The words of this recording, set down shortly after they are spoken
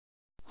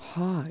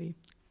Hi,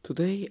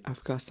 today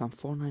I've got some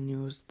Fortnite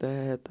news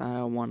that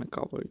I wanna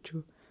cover with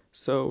you,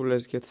 so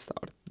let's get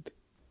started.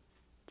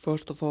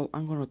 First of all,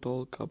 I'm gonna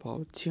talk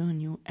about two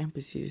new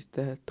NPCs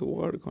that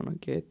we're gonna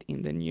get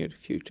in the near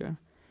future.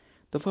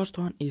 The first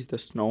one is the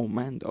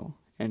Snowmando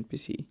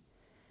NPC,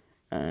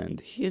 and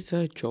he's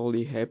a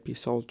jolly happy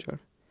soldier.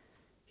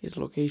 His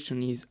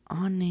location is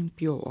unnamed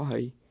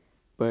POI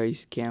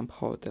Base Camp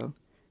Hotel,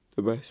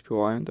 the best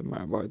POI on the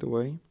map by the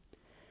way.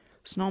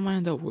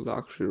 Snowmando would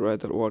actually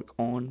rather work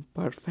on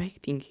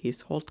perfecting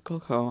his hot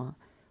cocoa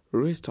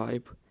wrist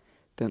type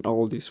than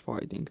all this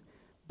fighting,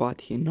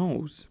 but he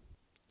knows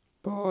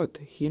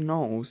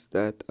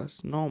that a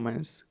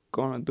snowman's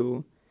gonna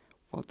do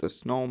what a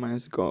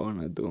snowman's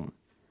gonna do,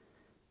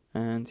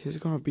 and he's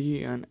gonna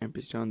be an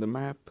NPC on the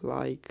map,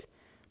 like,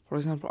 for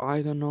example,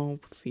 I don't know,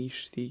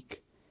 fish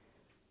stick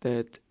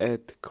that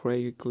at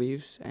Craig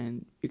Cliffs,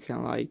 and you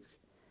can like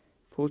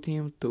put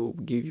him to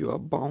give you a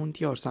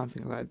bounty or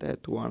something like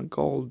that to earn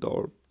gold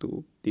or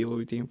to deal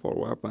with him for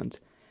weapons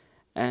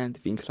and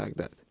things like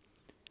that.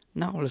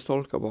 Now let's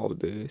talk about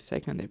the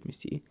second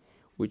NPC,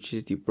 which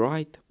is the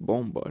Bright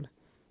Bomber.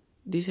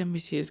 This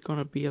NPC is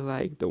gonna be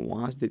like the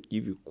ones that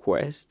give you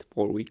quests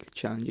for weekly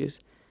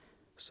challenges,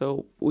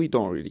 so we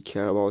don't really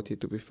care about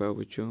it, to be fair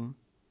with you.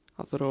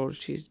 After all,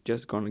 she's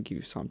just gonna give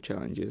you some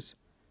challenges.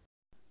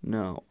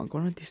 Now I'm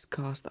gonna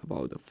discuss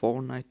about the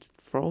Fortnite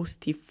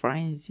Frosty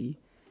Frenzy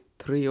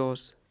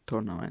Trios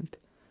tournament.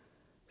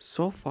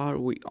 So far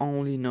we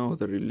only know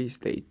the release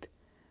date,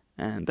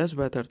 and that's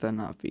better than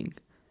nothing.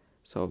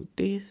 So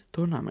this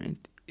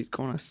tournament is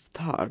gonna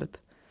start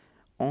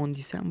on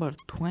December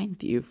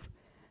 20th,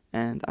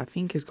 and I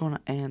think it's gonna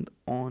end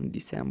on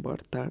December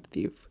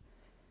 30th.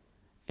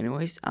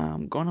 Anyways,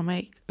 I'm gonna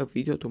make a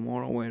video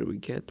tomorrow where we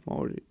get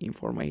more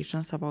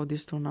informations about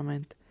this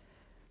tournament.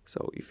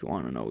 So if you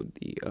wanna know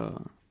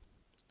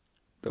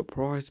the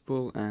prize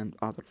pool and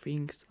other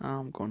things,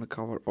 I'm gonna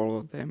cover all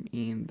of them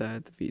in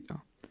that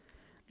video.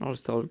 Now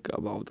let's talk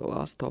about the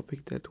last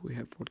topic that we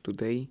have for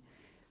today.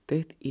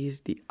 That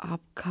is the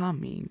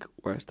upcoming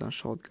Western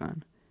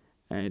shotgun,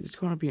 and it's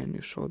gonna be a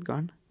new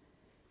shotgun.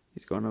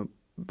 It's gonna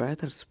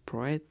better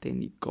spread than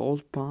the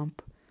gold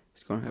pump.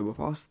 It's gonna have a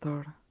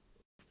faster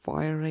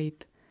fire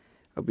rate,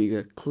 a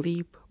bigger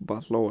clip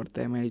but lower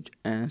damage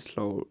and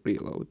slow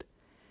reload.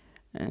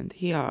 And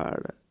here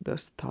are the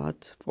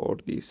stats for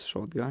this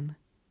shotgun,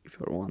 if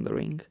you're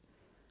wondering.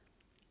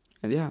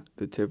 And yeah,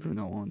 that's everything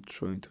I want to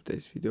show in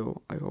today's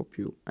video. I hope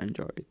you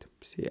enjoy it.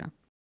 See ya.